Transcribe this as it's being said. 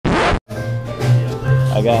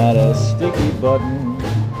I got a sticky button.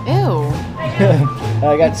 Ew.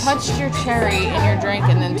 I got. You touched your cherry in your drink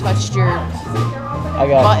and then touched your I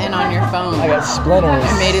got. button on your phone. I got splinters.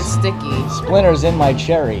 And made it sticky. Splinters in my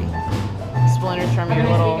cherry. Splinters from your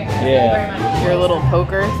little. Yeah. Your little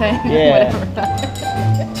poker thing. Yeah. Whatever.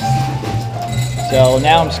 So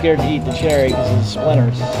now I'm scared to eat the cherry because of the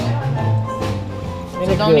splinters. So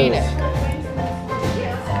don't eat it.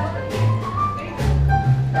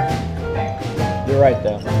 You're right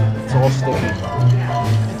though. It's all sticky.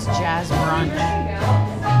 It's jazz brunch.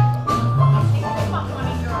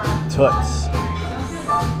 Toots.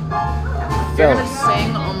 You're gonna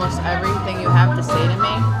sing almost everything you have to say to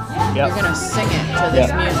me. Yep. You're gonna sing it to this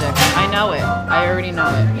Yep. music. I know it. I already know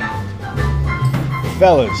it.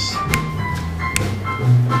 Fellas.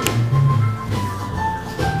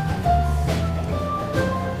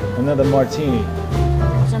 Another martini.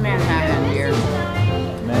 It's a Manhattan beer.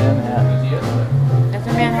 Manhattan. It's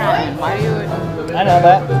a Manhattan. Why do you? I know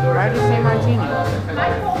that. Why do you say martini?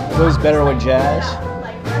 Goes better with jazz.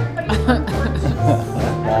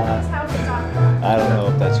 I don't know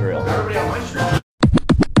if that's real.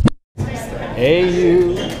 Hey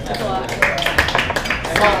you.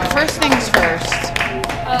 Well, first things first.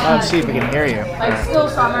 Let's see if we can hear you.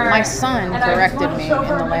 My son corrected me in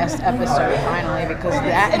the last episode finally because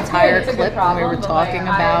that entire clip when we were talking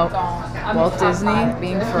about Walt Disney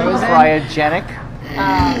being frozen. Cryogenic.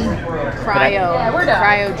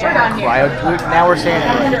 Cryogenic. Now we're saying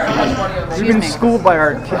it. We've been me. schooled by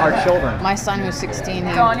our children. My son who's 16,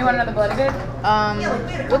 he, Go on, you want another bloody good?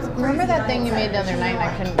 remember that thing you made the other night and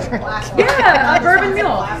I couldn't drink? Yeah, bourbon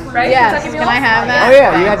mule, right? Yes, Kentucky can mule? I have that? Oh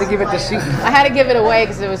yeah, you had to give it to Seton. I had to give it away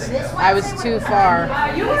because I was too far.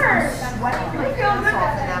 You were.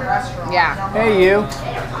 Yeah. Hey you.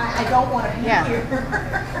 I don't want to be Yeah. here.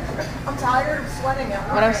 I'm tired of sweating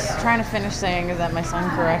at What I was trying to finish saying is that my son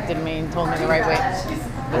corrected me and told me the right way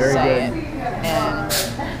to Very say good. it. And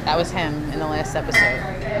that was him in the last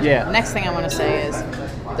episode. Yeah. Next thing I want to say is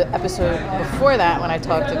the episode before that when I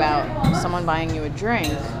talked about someone buying you a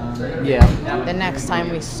drink. Yeah. The next time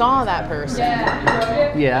we saw that person,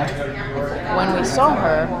 Yeah. when we saw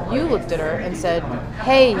her, you looked at her and said,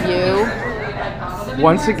 "Hey, you."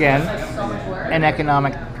 Once again, an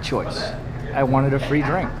economic choice. I wanted a free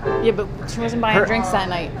drink. Yeah, but she wasn't buying Her- drinks that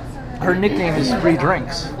night. Her nickname is Free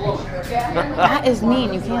Drinks. That is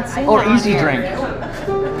mean. You can't say Or that on Easy here. Drink.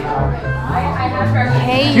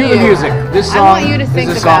 Hey, Cue you. the music. This song I want you to think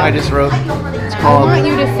is a song about. I just wrote. It's I called. want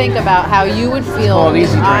you to think about how you would feel. called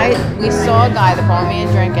Easy Drink. We saw a guy that bought me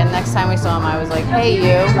a drink, and next time we saw him, I was like, "Hey, you."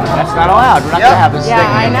 That's not allowed. We're not gonna have this Yeah, thing.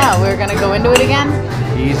 I know. We're gonna go into it again.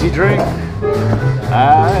 Easy drink.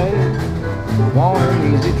 I want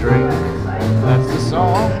an easy drink. That's the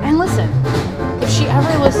song. And listen, if she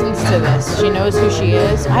ever listens to this, she knows who she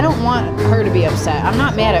is. I don't want her to be upset. I'm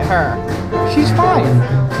not mad at her. She's fine.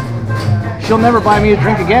 She'll never buy me a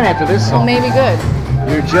drink again after this Well, song. maybe good.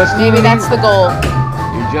 You're just Maybe that's the goal.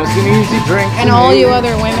 You're just an easy drink. And to all me. you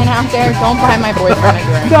other women out there, don't buy my boyfriend a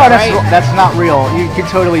drink. No, right? that's not real. You could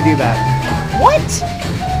totally do that. What?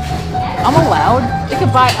 I'm allowed. They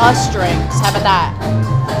could buy us drinks. How about that?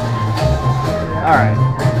 All right.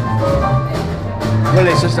 What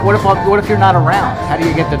if you're not around? How do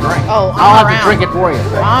you get the drink? Oh, I'll have around. to drink it for you.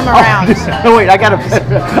 I'm around. Oh, wait, I gotta.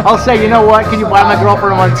 I'll say, you know what? Can you buy my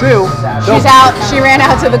girlfriend one too? She's out. She ran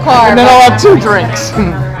out to the car. And then I'll have 2 drinks.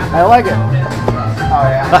 I like it.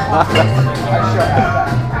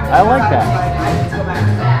 I like that.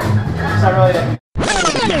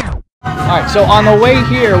 All right, so on the way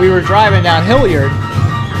here, we were driving down Hilliard,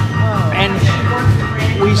 and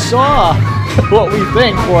we saw what we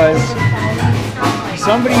think was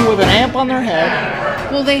somebody with an amp on their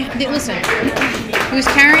head. Well, they listen. He was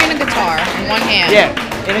carrying a guitar in one hand. Yeah,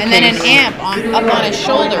 in a And then an case. amp up on his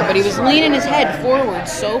shoulder, but he was leaning his head forward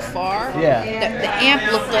so far Yeah. that the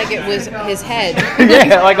amp looked like it was his head.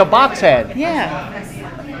 Yeah, like a box head. Yeah.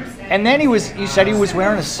 And then you said he was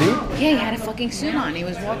wearing a suit? Yeah, he had a fucking suit on. He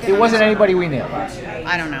was walking. It on wasn't his- anybody we knew.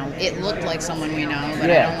 I don't know. It looked like someone we know, but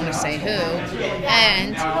Yeah. I don't want to say who.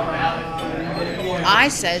 And I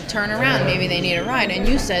said, turn around. Maybe they need a ride. And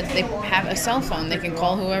you said they have a cell phone. They can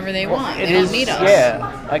call whoever they want. They don't need us.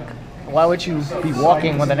 Yeah. Like, why would you be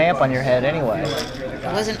walking with an amp on your head anyway?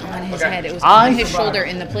 It wasn't on his head. It was I- on his shoulder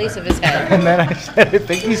in the place of his head. And then I said, I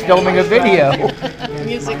think he's filming a video.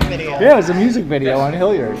 Music video. Yeah, it was a music video on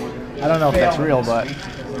Hilliard. I don't know if that's real, but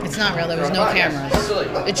It's not real. There was no cameras.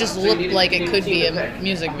 It just looked like it could be a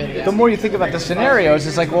music video. the more you think about the scenarios,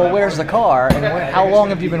 it's like, well, where's the car? And how long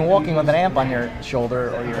have you been walking with an amp on your shoulder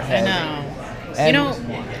or your I head? know. You know,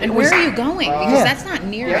 and where are you going? Because Yeah. that's not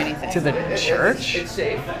near anything. To the church?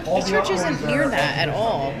 The church isn't near that at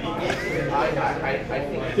all.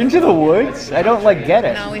 Into the woods? I don't get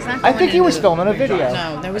it. No, he's not I going think he into was the- filming a video.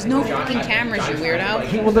 No, there was no fucking cameras, you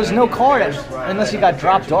weirdo. Well, there's no car unless he got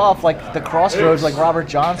dropped off like the crossroads, like Robert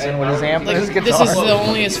Johnson with his amp and his guitar. This is the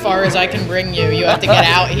only as far as I can bring you. You have to get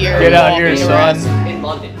out here. Get and out walk here, me son. around. In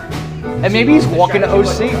London. And maybe he's walking to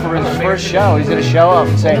OC for his first show. He's gonna show up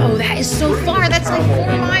and say No, that is so far. That's like 4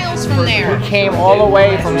 miles from there. he came all the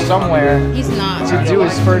way from somewhere He's not. to do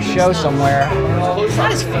his first show somewhere. It's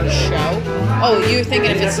not his first show. Oh, you're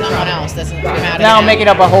thinking if it's someone else that's come out of Now I'm town. making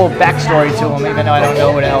up a whole backstory to him, even though I don't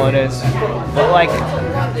know what the hell it is. But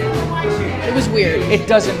It was weird. it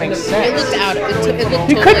doesn't make It sense. looked out. It looked He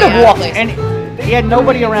totally couldn't have out of walked, place. and he had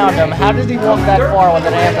nobody around him. How did he walk that far with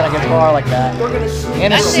an amp and a guitar like that?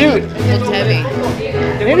 In a That suit. thing looked heavy.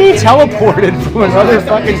 Maybe he teleported from another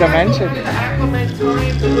fucking dimension.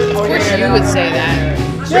 Of course, you would say that.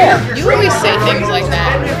 Yeah. You always say things like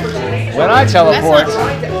that. When I That's teleport,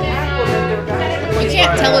 not. You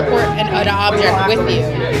can't teleport an object with you.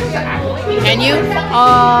 Can you?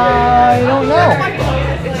 I don't know.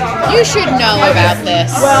 You should know about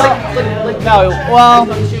this.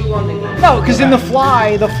 No, because in The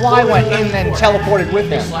Fly went in and teleported with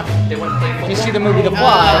him. You see the movie The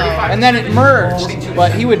Fly, and then it merged,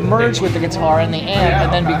 but he would merge with the guitar and the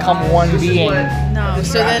amp and then become one being. No,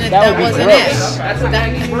 so then That would be wasn't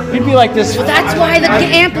gross. it. He'd be like this. That's why the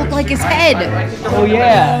amp looked like his head. Oh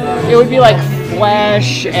yeah, it would be like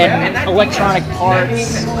flash and electronic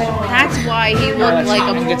parts, That's why he looked like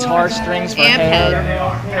and a guitar strings for amp hair.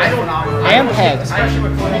 head. Amp head.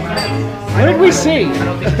 What did we see?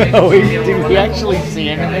 Did we actually see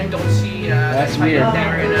anything? That's weird.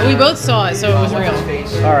 We both saw it, so it was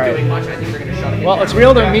real. All right. Well, it's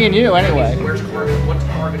real to me and you anyway.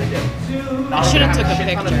 I should have took a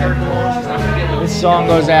picture. This song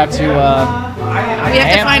goes out to. We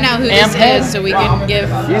have to find out who this Amp head? is so we can give.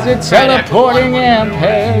 He's a teleporting amp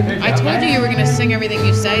head. I told you were gonna sing everything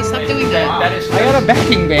you say. Stop doing that. I got a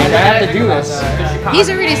backing band. I have to do this. He's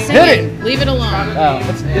already Hit singing. Leave it alone. Oh,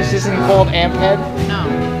 this isn't called amp head?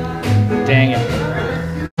 No. Dang it.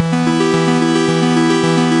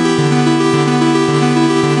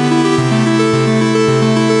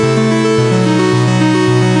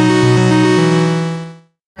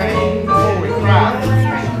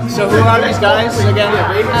 So who are these guys again?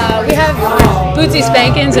 We have Bootsy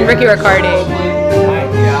Spankins and Ricky Riccardi.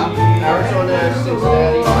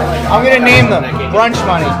 I'm gonna name them Brunch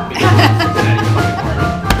Money.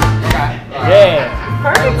 Yeah.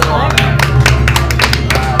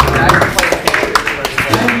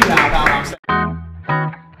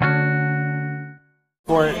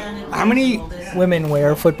 How many women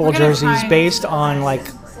wear football jerseys based on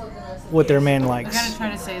what their man likes? try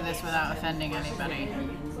to say this without offending anybody.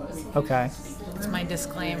 Okay. It's my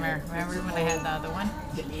disclaimer. Remember when I had the other one?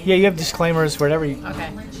 Yeah, you have disclaimers whatever. Okay.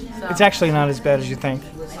 So, It's actually not as bad as you think.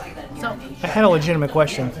 so I had a legitimate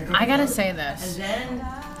question. I gotta say this.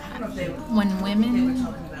 When women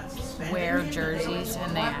wear jerseys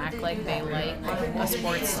and they act like they like a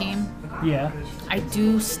sports team, Yeah. I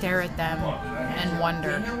do stare at them and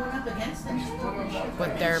wonder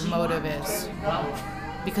what their motive is.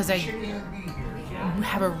 Because I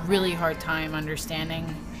have a really hard time understanding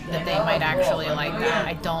that they might actually like that.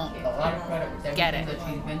 I don't get it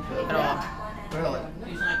at all.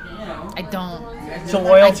 I don't. It's a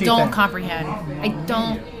loyalty I don't thing. comprehend.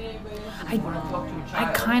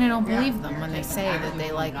 I kind of don't believe them when they say that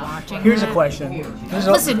they like watching. Here's a that. question.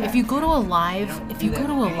 Listen, if you go to a live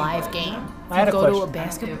game, I had a if you go to a question.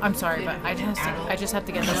 basketball. I'm sorry, but I just have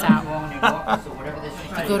to get this out.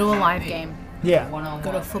 If you go to a live game, Yeah.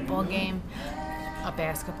 go to a football game, a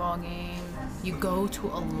basketball game, you go to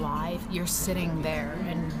a live, you're sitting there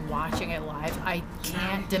and watching it live. I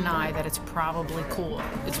can't deny that it's probably cool.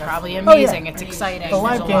 It's probably amazing. It's exciting. The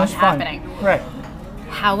live There's a game lot is fun. happening. Right.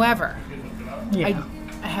 However, Yeah.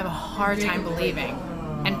 I have a hard time believing,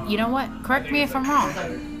 and you know what? Correct me if I'm wrong.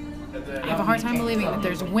 I have a hard time believing that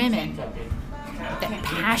there's women that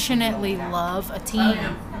passionately love a team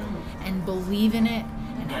and believe in it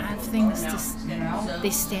and have things they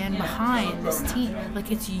stand behind this team.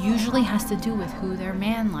 Like it's usually has to do with who their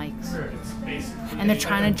man likes, and they're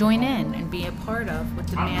trying to join in and be a part of what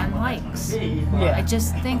the man likes. Yeah. I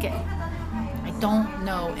just think it. I don't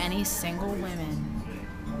know any single women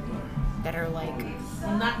that are like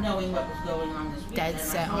Not knowing what was going on this week. dead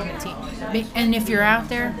set on the team. And if you're out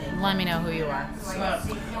there, let me know who you are.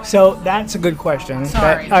 So that's a good question.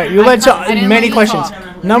 Sorry. All right, you I led didn't to let many you questions.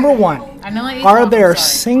 talk. Number one, I know that you are talk, there I'm sorry.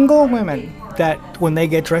 single women that when they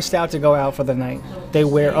get dressed out to go out for the night, they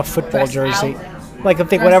wear a football Dressed jersey. out? Like if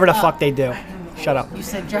they, Dressed whatever the up. fuck they do. Shut up. You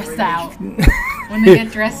said dressed out. When they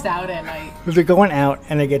get dressed out at night. If they're going out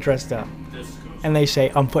and they get dressed up, and they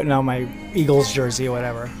say, "I'm putting on my Eagles jersey" or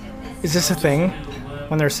whatever. Is this a thing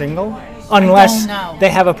when they're single? Unless know. they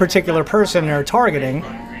have a particular person they're targeting.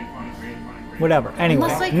 Whatever. Anyway,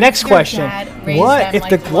 Unless, like, next their question. dad raised What them, if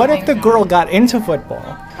like, what if loving the them? girl got into football,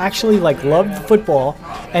 actually like loved football,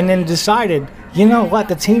 and then decided, you know what,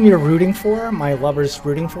 the team you're rooting for, my lover's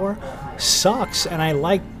rooting for, sucks, and I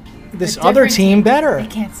like this A other different team better. They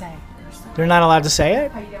can't say. They're not allowed to say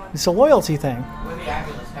it. It's a loyalty thing.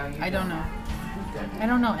 I don't know. I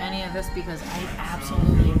don't know any of this because I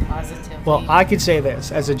absolutely positively. Well, I could say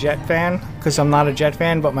this as a Jet fan, because I'm not a Jet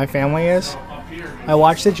fan, but my family is. I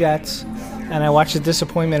watch the Jets, and I watch the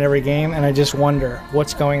disappointment every game, and I just wonder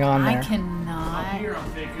what's going on I there. cannot.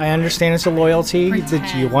 I understand it's a loyalty that you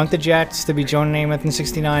Pretend. want the Jets to be Joe Namath in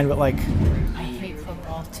 '69, but like, I hate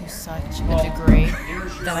football to such a degree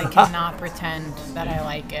that I cannot pretend that I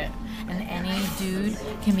like it. And any dude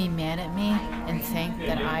can be mad at me and think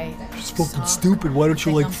that I It's fucking suck, stupid. Why don't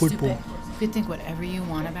you think like I'm football? stupid. You could think whatever you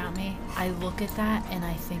want about me. I look at that and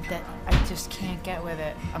I think that I just can't get with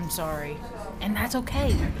it. I'm sorry. And that's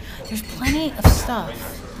okay. There's plenty of stuff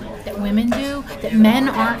that women do that men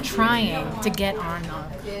aren't trying to get on.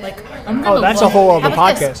 Like, I'm gonna that's a love- whole other How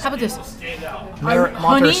about podcast. this? How about this? Martha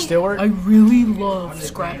Honey, Stewart? I really love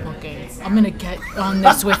scrapbooking. I'm gonna get on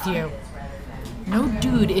this with you. No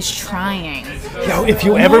dude is trying. Yo, if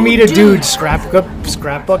you ever meet a dude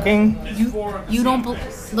scrapbooking, You don't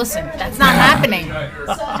listen. That's not happening.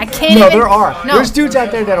 I can't. no, even, there are. No, There's dudes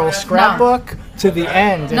out there that will scrapbook to the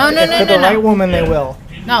end. No, if, no, if no, for the no, no. right woman, they will.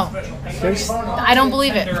 no. There's, I don't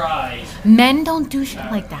believe it. Men don't do shit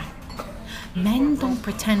like that. Men don't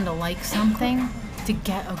pretend to like something to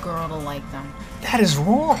get a girl to like them. that is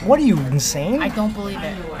wrong. What are you, insane? I don't believe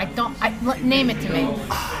it. Name it to me.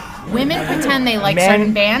 Women pretend they like Man-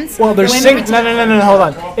 certain bands. Well, there's Women no, hold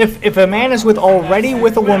on. If a man is already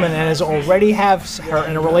with a woman and has already have her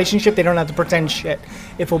in a relationship, they don't have to pretend shit.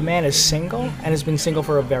 If a man is single and has been single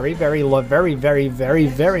for a very, very long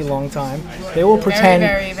time, they will pretend.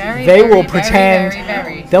 very, very, they very, will very, pretend. very,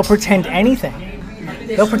 very. They'll pretend anything.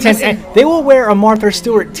 They'll pretend. Listen. They will wear a Martha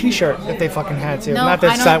Stewart T-shirt if they fucking had to. No, not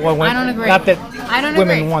that I don't agree. Not that I don't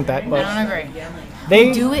women agree. want that, but I don't agree.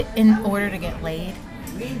 they Do it in order to get laid,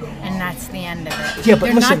 and that's the end of it. Yeah, but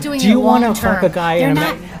They're listen, not doing do you it want to long-term. fuck a guy They're in a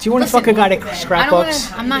not- do you want to fuck a guy that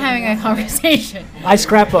scrapbooks? I'm not having a conversation. I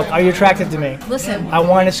scrapbook. Are you attracted to me? Listen, I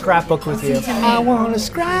want to scrapbook with you. Listen to me. I want to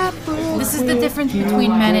scrapbook. this is the difference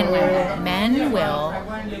between men and women. Men will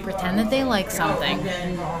pretend that they like something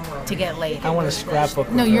to get laid. I want to scrapbook.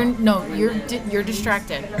 No, with you're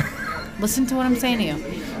distracted. Listen to what I'm saying to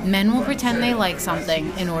you. Men will pretend they like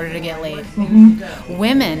something in order to get laid. Mm-hmm.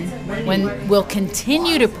 Women will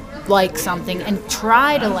continue to like something and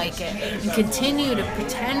try to like it and continue to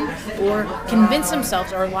pretend or convince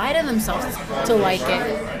themselves or lie to themselves to like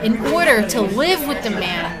it in order to live with the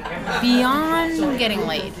man beyond getting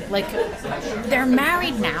laid. Like, they're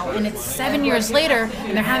married now and it's 7 years later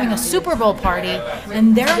and they're having a Super Bowl party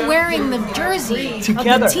and they're wearing the jersey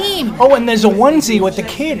together. of the team. Oh, and there's a onesie with the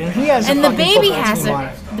kid, and he has. And a the fucking baby football has team on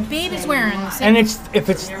it. The baby's wearing the same. And it's if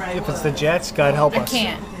it's the Jets, God help I us.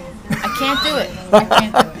 can't. I can't do it. I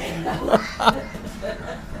can't do it.